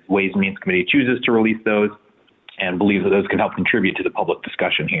and Means Committee chooses to release those, and believe that those can help contribute to the public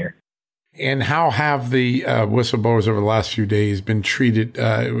discussion here. And how have the whistleblowers over the last few days been treated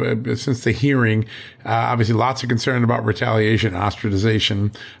since the hearing? Obviously, lots of concern about retaliation,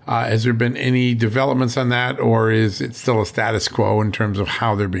 ostracization. Has there been any developments on that, or is it still a status quo in terms of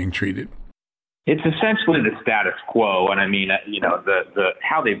how they're being treated? It's essentially the status quo. And I mean, the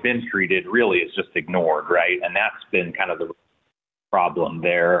how they've been treated really is just ignored, right? And that's been kind of the problem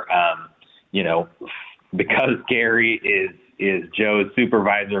there. Because Gary is Joe's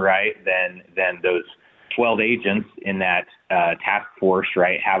supervisor, right, then those 12 agents in that task force,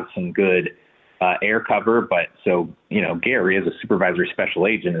 right, have some good air cover. But so, Gary as a supervisory special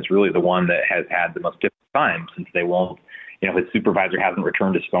agent is really the one that has had the most difficult time, since they won't, his supervisor hasn't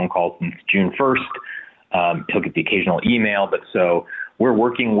returned his phone call since June 1st. He'll get the occasional email. But so we're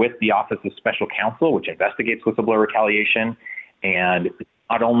working with the Office of Special Counsel, which investigates whistleblower retaliation, and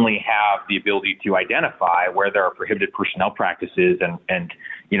not only have the ability to identify where there are prohibited personnel practices and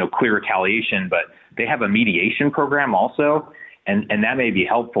clear retaliation, but they have a mediation program also. And that may be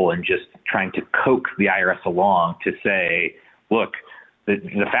helpful in just trying to coax the IRS along to say, look, the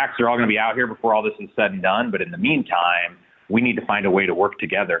facts are all going to be out here before all this is said and done. But in the meantime, we need to find a way to work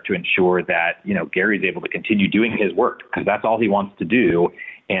together to ensure that, Gary's able to continue doing his work, because that's all he wants to do.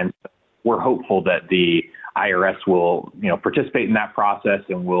 And we're hopeful that the IRS will, participate in that process,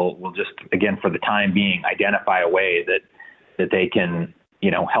 and will just, again, for the time being, identify a way that they can,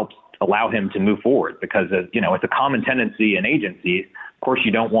 help allow him to move forward. Because, it's a common tendency in agencies. Of course,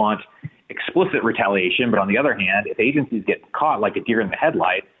 you don't want explicit retaliation, but on the other hand, if agencies get caught like a deer in the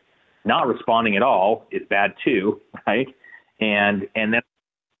headlights, not responding at all is bad too, right? And then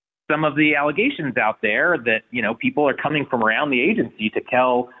some of the allegations out there that, people are coming from around the agency to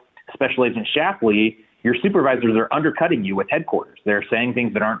tell Special Agent Shapley, your supervisors are undercutting you with headquarters. They're saying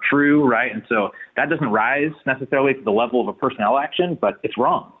things that aren't true, right? And so that doesn't rise necessarily to the level of a personnel action, but it's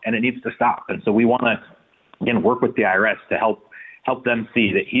wrong and it needs to stop. And so we want to, again, work with the IRS to help them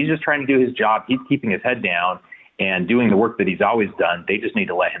see that he's just trying to do his job. He's keeping his head down and doing the work that he's always done. They just need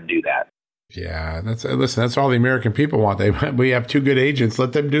to let him do that. Yeah, that's all the American people want. We have two good agents.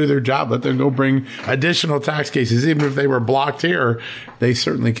 Let them do their job. Let them go bring additional tax cases. Even if they were blocked here, they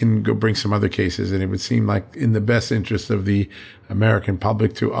certainly can go bring some other cases. And it would seem like in the best interest of the American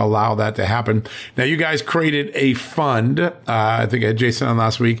public to allow that to happen. Now, you guys created a fund, I think I had Jason on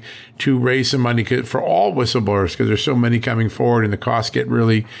last week, to raise some money for all whistleblowers, because there's so many coming forward and the costs get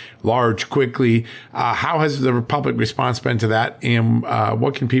really large quickly. How has the public response been to that? And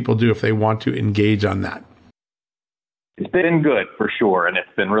what can people do if they want to engage on that? It's been good for sure. And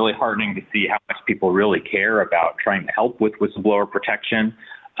it's been really heartening to see how much people really care about trying to help with whistleblower protection.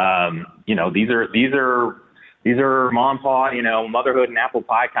 These are mom and pop, motherhood and apple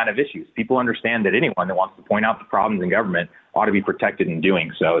pie kind of issues. People understand that anyone that wants to point out the problems in government ought to be protected in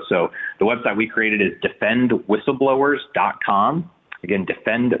doing so. So the website we created is defendwhistlblowers.com. Again,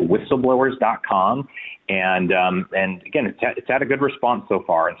 defendwhistlblowers.com. And again, it's had a good response so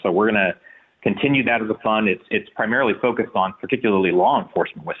far. And so we're going to continue that as a fund. It's primarily focused on particularly law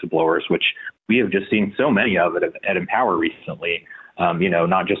enforcement whistleblowers, which we have just seen so many of at Empower recently.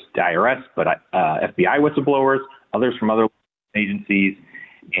 Not just IRS, but FBI whistleblowers, others from other agencies.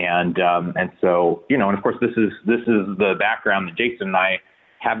 And so, and of course, this is the background that Jason and I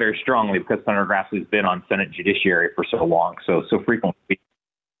have very strongly, because Senator Grassley's been on Senate Judiciary for so long, so frequently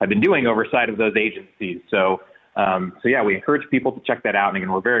I've been doing oversight of those agencies. So yeah, we encourage people to check that out. And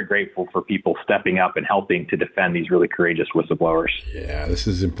again, we're very grateful for people stepping up and helping to defend these really courageous whistleblowers. Yeah, this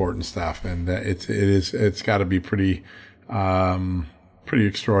is important stuff. And it's got to be pretty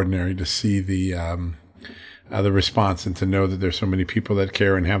extraordinary to see the response and to know that there's so many people that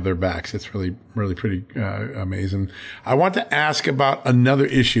care and have their backs. It's really, really pretty amazing. I want to ask about another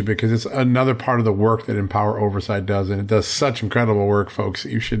issue, because it's another part of the work that Empower Oversight does, and it does such incredible work, folks.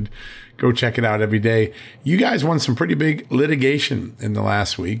 You should go check it out every day. You guys won some pretty big litigation in the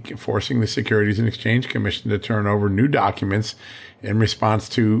last week, forcing the Securities and Exchange Commission to turn over new documents in response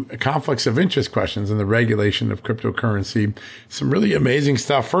to conflicts of interest questions and the regulation of cryptocurrency. Some really amazing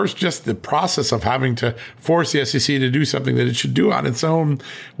stuff. First, just the process of having to force the SEC to do something that it should do on its own.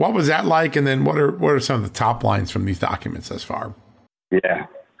 What was that like? And then what are some of the top lines from these documents thus far? Yeah,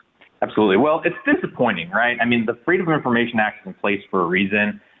 absolutely. Well, it's disappointing, right? I mean, the Freedom of Information Act is in place for a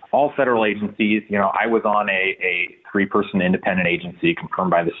reason. All federal agencies, I was on a 3-person independent agency confirmed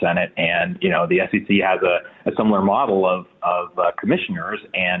by the Senate, and the SEC has a similar model of commissioners,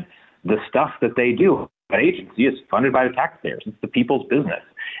 and the stuff that they do, that agency is funded by the taxpayers. It's the people's business,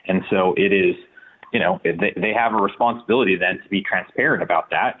 and so it is. They have a responsibility then to be transparent about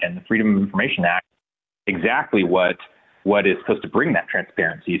that, and the Freedom of Information Act exactly what is supposed to bring that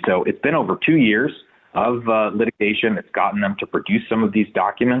transparency. So it's been over 2 years of litigation that's gotten them to produce some of these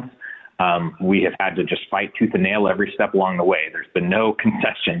documents. We have had to just fight tooth and nail every step along the way. There's been no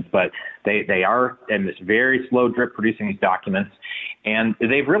concessions, but they are in this very slow drip producing these documents. And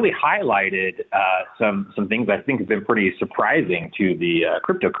they've really highlighted some things I think have been pretty surprising to the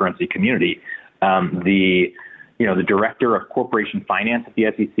cryptocurrency community. The director of corporation finance at the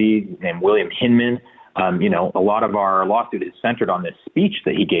SEC, named William Hinman, a lot of our lawsuit is centered on this speech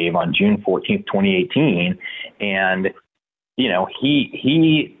that he gave on June 14th, 2018. And,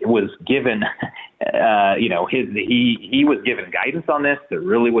 he was given, he was given guidance on this that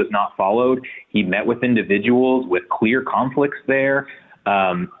really was not followed. He met with individuals with clear conflicts there.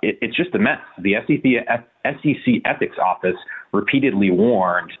 It's just a mess. The SEC Ethics Office repeatedly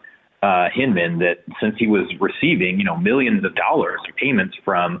warned Hinman that since he was receiving, millions of dollars of payments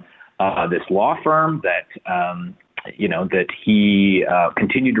from this law firm that he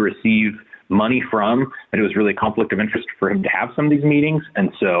continued to receive money from, that it was really a conflict of interest for him to have some of these meetings.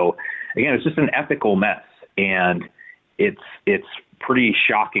 And so, again, it's just an ethical mess. And it's pretty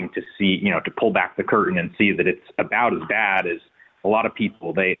shocking to see, to pull back the curtain and see that it's about as bad as a lot of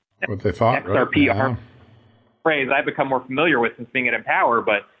people. What they thought, XRP right? Phrase I've become more familiar with since being at Empower,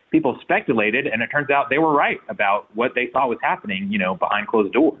 but people speculated, and it turns out they were right about what they thought was happening, behind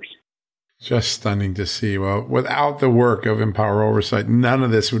closed doors. Just stunning to see. Well, without the work of Empower Oversight, none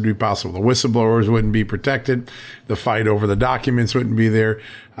of this would be possible. The whistleblowers wouldn't be protected. The fight over the documents wouldn't be there.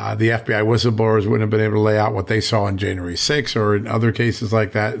 The FBI whistleblowers wouldn't have been able to lay out what they saw on January 6th or in other cases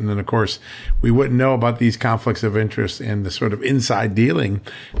like that. And then, of course, we wouldn't know about these conflicts of interest and the sort of inside dealing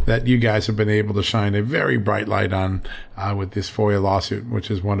that you guys have been able to shine a very bright light on with this FOIA lawsuit,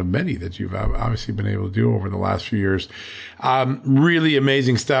 which is one of many that you've obviously been able to do over the last few years. Really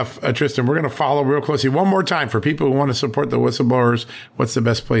amazing stuff. Tristan, we're going to follow real closely. One more time for people who want to support the whistleblowers, what's the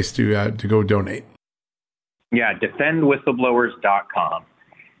best place to go donate? Yeah, defendwhistlblowers.com.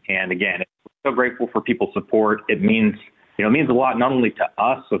 And again, we're so grateful for people's support. It means a lot not only to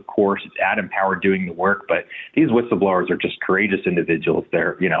us, of course, it's at Empower doing the work, but these whistleblowers are just courageous individuals.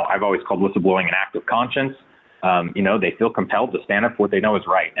 They're, I've always called whistleblowing an act of conscience. They feel compelled to stand up for what they know is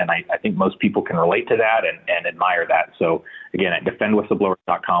right. And I think most people can relate to that and admire that. So again, at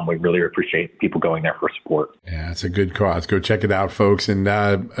defendwhistlblowers.com, we really appreciate people going there for support. Yeah, it's a good cause. Go check it out, folks. And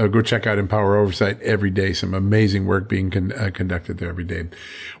go check out Empower Oversight every day. Some amazing work being conducted there every day.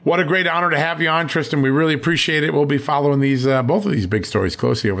 What a great honor to have you on, Tristan. We really appreciate it. We'll be following these both of these big stories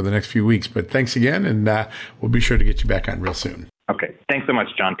closely over the next few weeks. But thanks again, and we'll be sure to get you back on real soon. Okay. Thanks so much,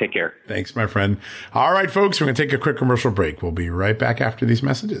 John. Take care. Thanks, my friend. All right, folks, we're going to take a quick commercial break. We'll be right back after these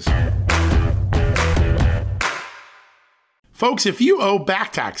messages. Folks, if you owe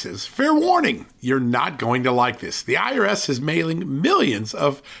back taxes, fair warning, you're not going to like this. The IRS is mailing millions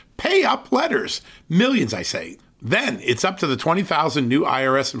of pay-up letters. Millions, I say. Then it's up to the 20,000 new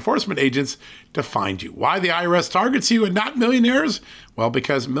IRS enforcement agents to find you. Why the IRS targets you and not millionaires? Well,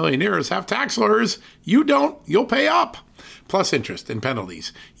 because millionaires have tax lawyers. You don't, you'll pay up. Plus interest and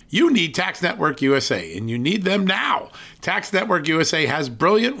penalties. You need Tax Network USA, and you need them now. Tax Network USA has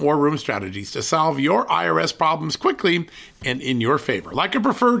brilliant war room strategies to solve your IRS problems quickly and in your favor. Like a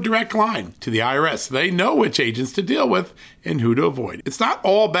preferred direct line to the IRS, they know which agents to deal with and who to avoid. It's not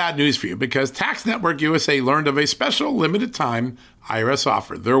all bad news for you because Tax Network USA learned of a special limited time IRS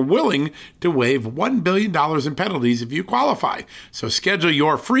offer. They're willing to waive $1 billion in penalties if you qualify. So schedule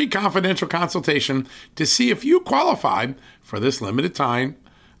your free confidential consultation to see if you qualify for this limited time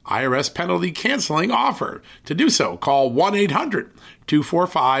IRS penalty canceling offer. To do so, call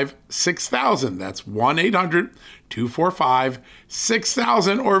 1-800-245-6000. That's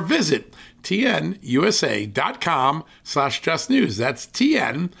 1-800-245-6000 or visit tnusa.com/justnews. That's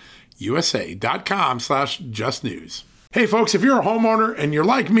tnusa.com/justnews. Hey folks, if you're a homeowner and you're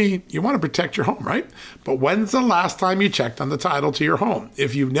like me, you want to protect your home, right? But when's the last time you checked on the title to your home?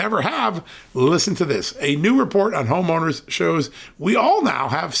 If you never have, listen to this. A new report on homeowners shows we all now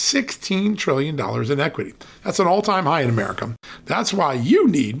have $16 trillion in equity. That's an all-time high in America. That's why you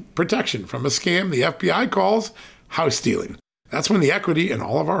need protection from a scam the FBI calls house stealing. That's when the equity in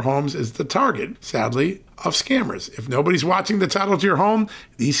all of our homes is the target, sadly, of scammers. If nobody's watching the title to your home,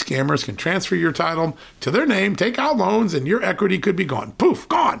 these scammers can transfer your title to their name, take out loans, and your equity could be gone. Poof,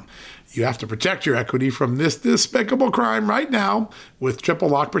 gone. You have to protect your equity from this despicable crime right now with triple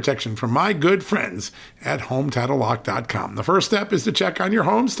lock protection from my good friends at HomeTitleLock.com. The first step is to check on your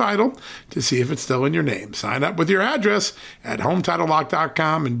home's title to see if it's still in your name. Sign up with your address at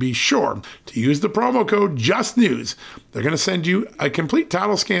HomeTitleLock.com and be sure to use the promo code JUSTNEWS. They're going to send you a complete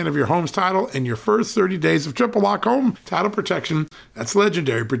title scan of your home's title and your first 30 days of triple lock home title protection. That's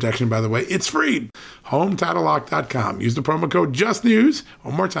legendary protection, by the way. It's free. HomeTitleLock.com. Use the promo code JUSTNEWS.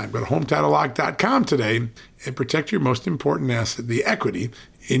 One more time, go to HomeTitleLock.com today and protect your most important asset, the equity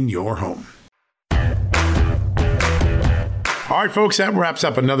in your home. All right, folks, that wraps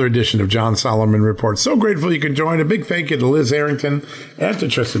up another edition of John Solomon Report. So grateful you can join. A big thank you to Liz Harrington and to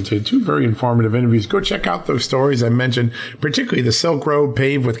Tristan, too. Two very informative interviews. Go check out those stories I mentioned, particularly the Silk Road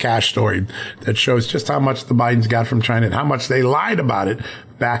paved with cash story that shows just how much the Bidens got from China and how much they lied about it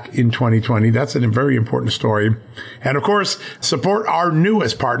back in 2020. That's a very important story. And of course, support our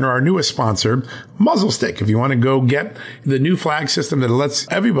newest partner, our newest sponsor, Muzzle Stick. If you want to go get the new flag system that lets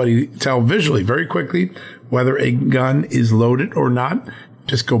everybody tell visually very quickly whether a gun is loaded or not,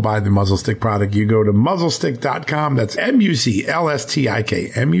 just go buy the Muzzle Stick product. You go to muzzlestick.com. That's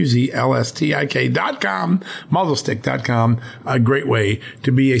MUZLSTIK, MUZLSTIK.com, muzzlestick.com. A great way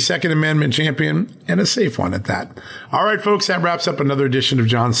to be a Second Amendment champion and a safe one at that. All right, folks, that wraps up another edition of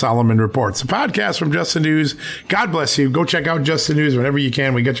John Solomon Reports, a podcast from Just the News. God bless you. Go check out Just the News whenever you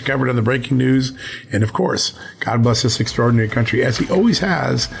can. We got you covered on the breaking news. And of course, God bless this extraordinary country as he always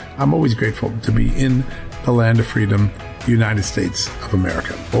has. I'm always grateful to be in the land of freedom, United States of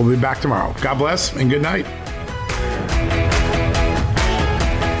America. We'll be back tomorrow. God bless and good night.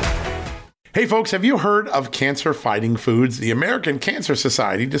 Hey folks, have you heard of cancer-fighting foods? The American Cancer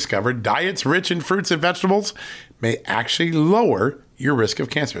Society discovered diets rich in fruits and vegetables may actually lower your risk of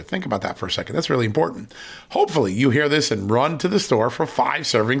cancer. Think about that for a second. That's really important. Hopefully you hear this and run to the store for 5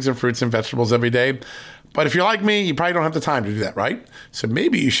 servings of fruits and vegetables every day. But if you're like me, you probably don't have the time to do that, right? So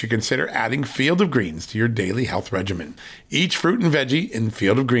maybe you should consider adding Field of Greens to your daily health regimen. Each fruit and veggie in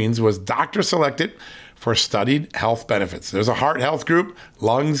Field of Greens was doctor selected for studied health benefits. There's a heart health group,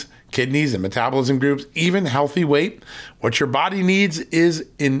 lungs, kidneys, and metabolism groups, even healthy weight. What your body needs is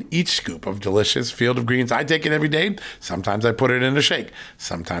in each scoop of delicious Field of Greens. I take it every day. Sometimes I put it in a shake.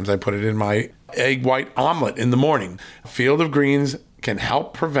 Sometimes I put it in my egg white omelet in the morning. Field of Greens can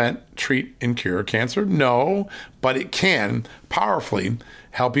help prevent, treat, and cure cancer? No, but it can powerfully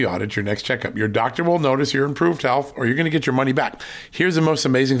help you out at your next checkup. Your doctor will notice your improved health or you're going to get your money back. Here's the most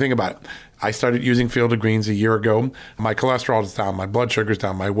amazing thing about it. I started using Field of Greens a year ago. My cholesterol is down, my blood sugar's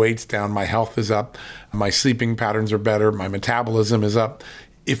down, my weight's down, my health is up, my sleeping patterns are better, my metabolism is up.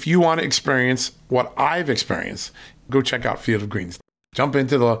 If you want to experience what I've experienced, go check out Field of Greens. Jump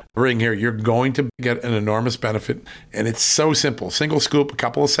into the ring here. You're going to get an enormous benefit. And it's so simple. Single scoop, a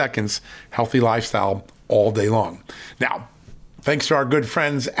couple of seconds, healthy lifestyle all day long. Now, thanks to our good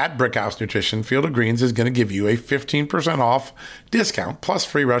friends at Brickhouse Nutrition, Field of Greens is going to give you a 15% off discount plus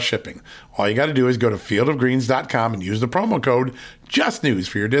free rush shipping. All you got to do is go to fieldofgreens.com and use the promo code JUSTNEWS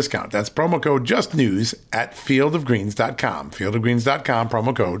for your discount. That's promo code JUSTNEWS at fieldofgreens.com. Fieldofgreens.com,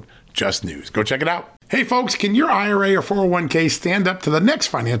 promo code JUSTNEWS. Go check it out. Hey folks, can your IRA or 401k stand up to the next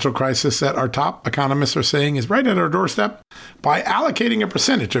financial crisis that our top economists are saying is right at our doorstep? By allocating a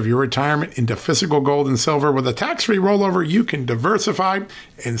percentage of your retirement into physical gold and silver with a tax-free rollover, you can diversify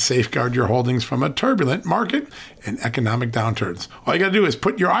and safeguard your holdings from a turbulent market and economic downturns. All you got to do is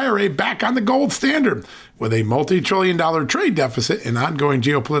put your IRA back on the gold standard. With a multi-trillion-dollar trade deficit and ongoing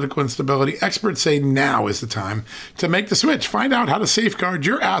geopolitical instability, experts say now is the time to make the switch. Find out how to safeguard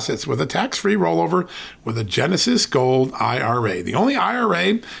your assets with a tax-free rollover with a Genesis Gold IRA, the only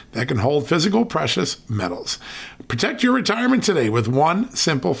IRA that can hold physical precious metals. Protect your retirement today with one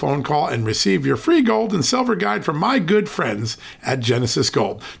simple phone call and receive your free gold and silver guide from my good friends at Genesis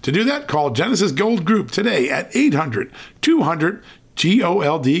Gold. To do that, call Genesis Gold Group today at 800-200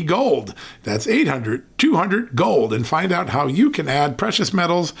 GOLD Gold. That's 800-200-GOLD, and find out how you can add precious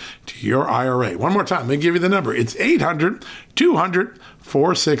metals to your IRA. One more time, let me give you the number. It's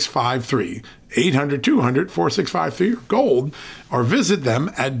 800-200-4653. 800-200-4653 gold, or visit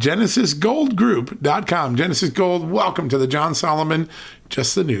them at genesisgoldgroup.com. Genesis Gold, welcome to the John Solomon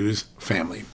Just the News family.